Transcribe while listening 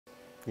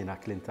Jiena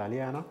Clint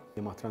Taliana,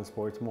 imma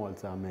Transport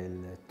Malta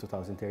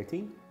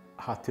mill-2013.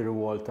 Ħadd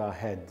ir-rwol ta'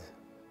 Head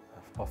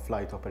of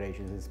Flight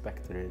Operations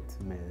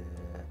Inspectorate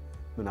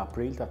minn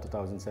April ta'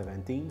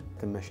 2017.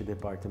 Timmexxi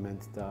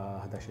dipartiment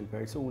ta' 11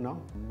 persuna.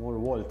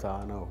 Rwol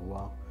tagħna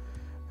huwa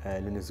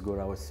li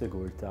niżguraw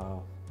is-sigurtà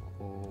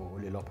u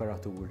li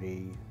l-operaturi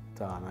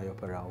tagħna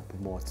joperaw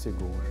b'mod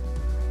sigur.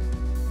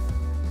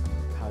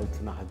 Dħalt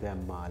naħdem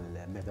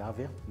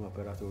mal-Medavia,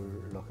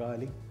 operatur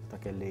lokali, ta'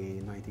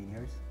 kelli 19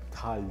 years.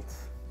 Dħalt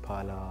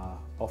bħala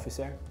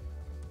officer,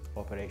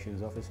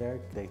 operations officer,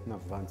 bdejt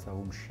navvanza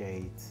u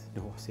mxejt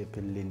nħuħsib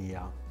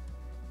il-linja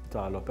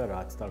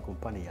tal-operat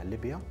tal-kumpanija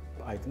Libja.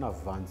 Bqajt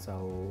navvanza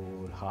u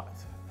l-ħaqt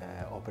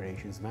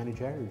operations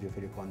manager,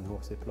 ġifieri kont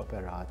nħuħsib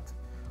l-operat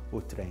u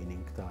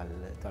training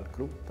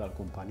tal-crew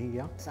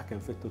tal-kumpanija.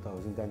 Sakemm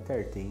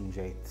fit-2013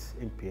 ġejt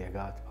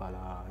impjegat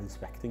bħala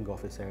inspecting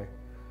officer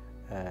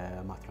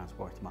ma'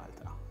 Transport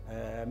Malta.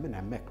 Minn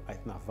hemmhekk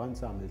bqajt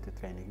navvanza għamilt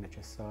it-training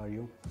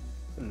neċessarju,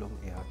 illum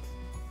qiegħed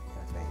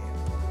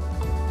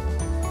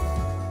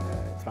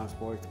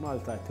Transport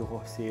Malta qed tieħu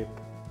ħsieb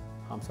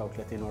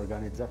 35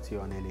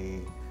 organizzazzjoni li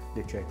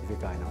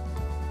ċertifikajna.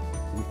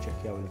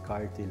 Niċċekkjaw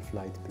il-karti,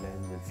 il-flight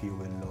plan,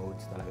 il-fuel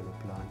loads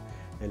tal-ajruplan,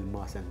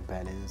 il-mass and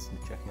balance,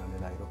 niċċekkjaw li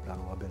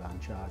l-ajruplan huwa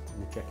bilanċat,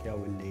 niċċekkjaw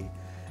li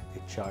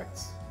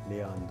il-charts li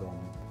għandhom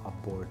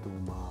abbord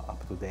huma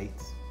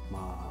up-to-date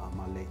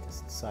ma'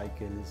 latest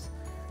cycles,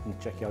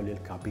 niċċekkjaw li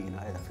l-kabina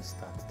qiegħda fi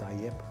stat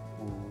tajjeb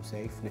u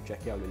safe,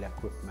 niċċekkjaw li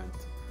l-equipment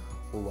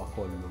huwa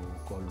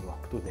kollu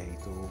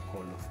up-to-date u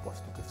kollu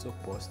f'postu kif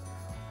suppost.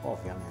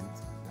 Ovvjament,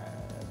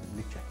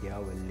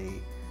 niċċekkjaw li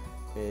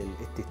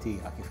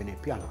t-titira kif inhi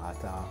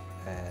ppjanata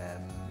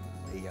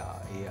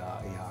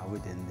hija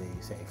within the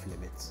safe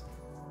limits.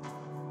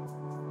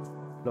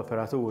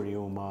 L-operaturi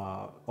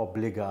huma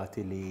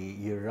obbligati li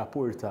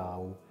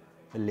jirrapportaw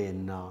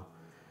lilna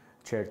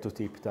ċertu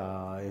tip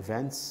ta'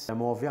 events.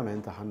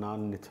 Ovvjament aħna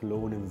nidħlu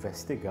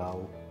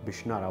ninvestigaw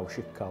biex naraw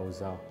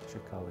x'kkawża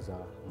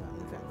dan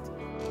l-event.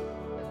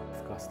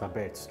 F'każ ta'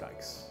 bird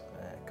strikes,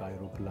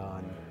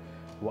 k'ajruplan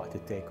waqt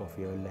it-take-off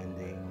jew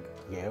landing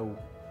jew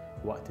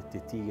waqt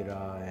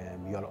it-titira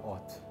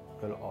jolqot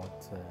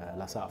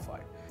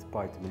l-asafar.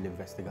 Parti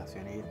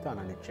mill-investigazzjonijiet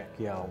tagħna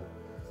niċċekkjaw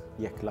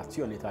jekk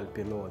l-azzjoni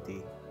tal-piloti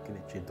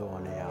kienet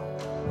idonea.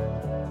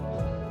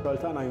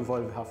 X-xogħol tagħna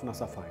jinvolvi ħafna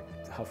safar.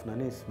 Ħafna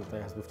nies meta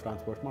jaħsbu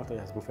f'Transport Malta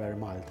jaħsbu f'Air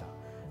Malta.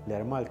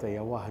 L-Air Malta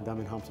hija waħda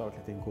minn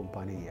 35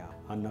 kumpanija.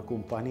 Għandna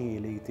kumpaniji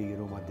li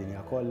jtiru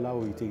mad-dinja kollha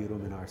u jtiru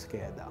mingħajr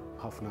skeda.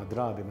 Ħafna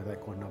drabi meta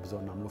jkollna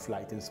bżonn nagħmlu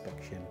flight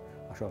inspection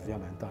għax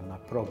ovvjament għandna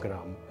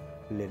programm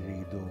li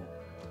rridu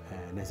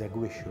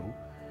neżegwixxu.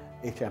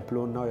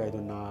 Iċemplunna u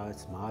jgħidulna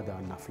isma'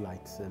 għandna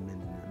flight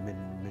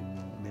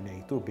minn A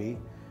to B,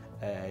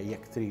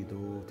 jekk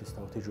tridu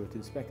tistgħu tiġu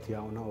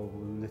tinspektjawna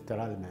u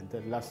letteralment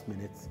last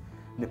minute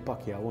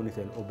nippakjaw u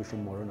nitilqu biex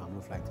immorru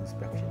nagħmlu flight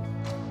inspection.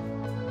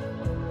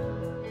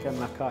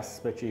 Kellna każ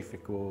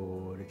speċifiku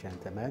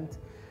riċentement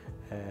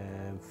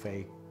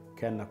fejn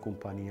kellna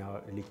kumpanija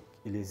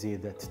li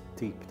żiedet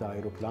tip ta'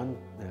 ajruplan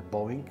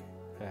Boeing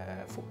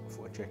fuq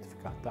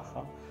iċ-ċertifikat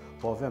tagħha.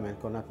 Ovvjament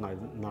konna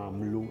qed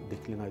nagħmlu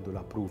dik li ngħidu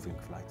l-approving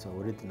flight, so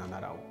ridna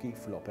naraw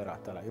kif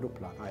l-operat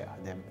tal-ajruplan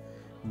ħajaħdem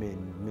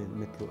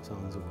minn tluq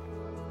sanżur.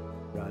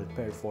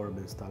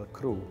 L-performance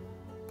tal-crew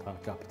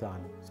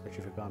tal-kaptan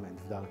speċifikament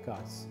f'dal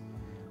każ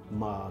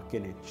ma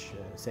kienx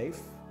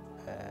safe.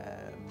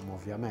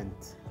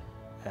 Ovvjament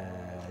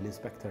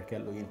l-inspektor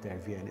kellu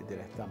jintervjeni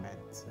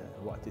direttament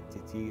waqt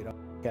it-titjira.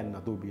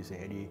 Kellna dubji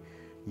serji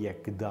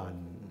jekk dan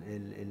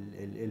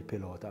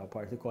il-pilota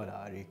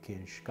partikolari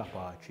kienx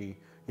kapaċi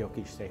jew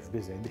kienx safe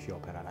biżejjed biex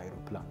jopera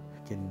l-ajruplan.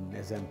 Kien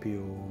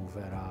eżempju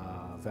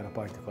vera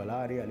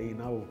partikolari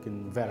għalina u kien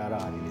vera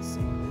rari li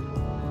ssir.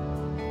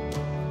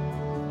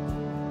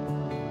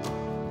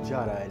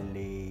 Ġara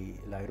li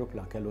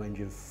l-ajruplan kellu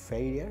engine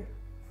failure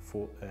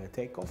fuq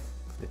take-off,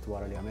 ftit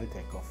wara li għamel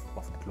take-off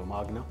waftitlu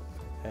magna.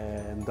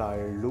 Ndar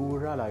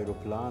lura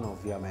l-ajruplan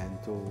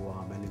ovvjament u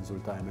għamel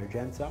inżul ta'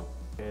 emerġenza.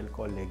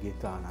 Il-kollegi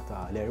tagħna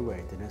ta'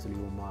 l-airworthiness li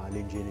huma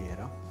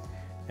l-inġiniera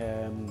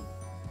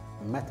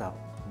meta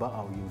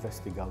baqgħu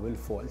jinvestigaw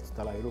il-fault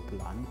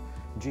tal-ajruplan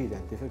ġie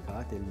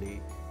identifikat li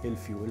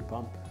il-fuel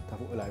pump ta'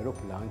 fuq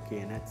l-ajruplan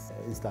kienet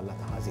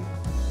installata ħażin.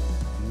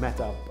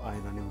 Meta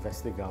bqajna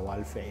ninvestigaw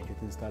għalfejn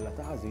ġiet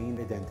installata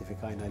ħażin,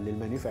 identifikajna li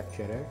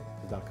l-manufacturer,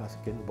 f'dal każ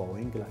kien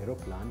Boeing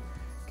l-ajruplan,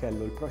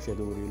 kellu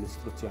l-proċeduri u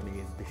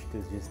l-istruzzjonijiet biex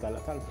tiġi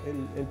installata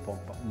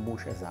il-pompa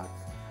mhux eżatt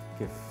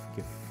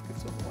kif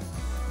suppost.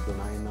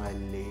 Dunajna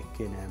li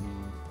kien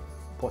hemm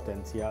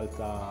potenzjal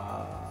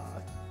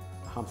ta'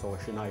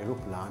 25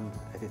 ajruplan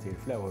qed itir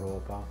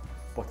fl-Ewropa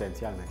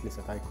potenzjalment li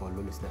seta'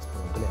 jkollu l-istess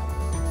problema.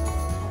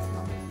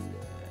 Ħafna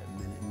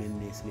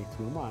min-nies li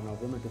jitlu magħna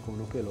ovvjament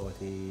ikunu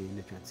piloti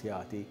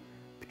liċenzjati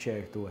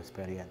b'ċertu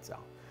esperjenza.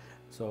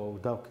 So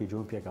dawk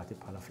jiġu impjegati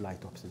bħala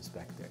flight ops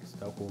inspectors.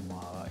 Dawk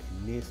huma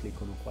n-nies li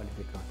jkunu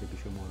kwalifikati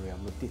biex imorru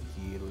jagħmlu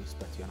t-titjir u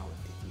jispezzjonaw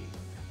it-titjir.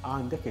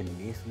 Għandek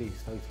in-nies li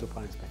jistgħu jitlu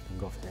bħala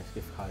inspecting officers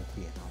kif ħalt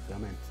jiena,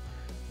 ovvjament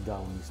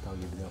Dawn jistgħu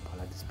jibdew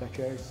bħala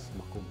dispatchers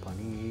ma'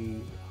 kumpaniji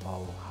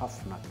u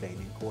ħafna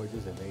training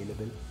courses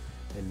available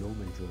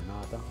illum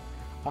il-ġurnata.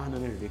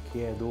 Aħna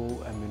nirrikjedu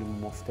a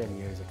minimum of 10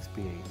 years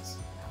experience.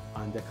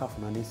 Għandek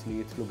ħafna nies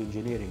li jidħlu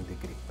b'engineering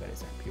degree,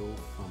 pereżempju,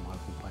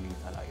 mal-kumpaniji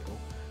tal-ajru,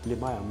 li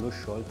ma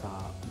jagħmlux xogħol ta'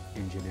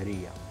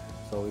 inġinerija,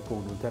 so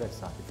jkunu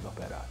interessati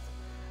fl-operat.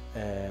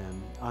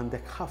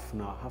 Għandek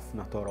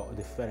ħafna toroq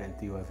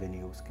differenti u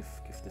avenues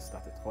kif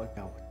tista' tidħol.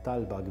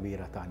 Talba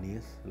kbira ta'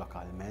 nies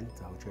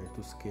lokalment hawn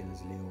ċertu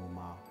skills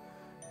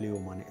li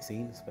huma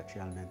nieqsin,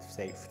 speċjalment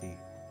f'safety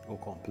u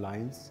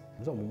compliance.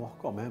 Żommu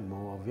moħħkom hemm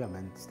u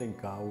ovvjament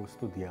stinkaw u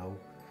studjaw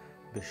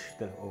biex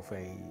tilqu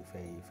fej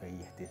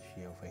jeħtieġ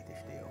jew fejn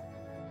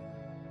tixtiequ.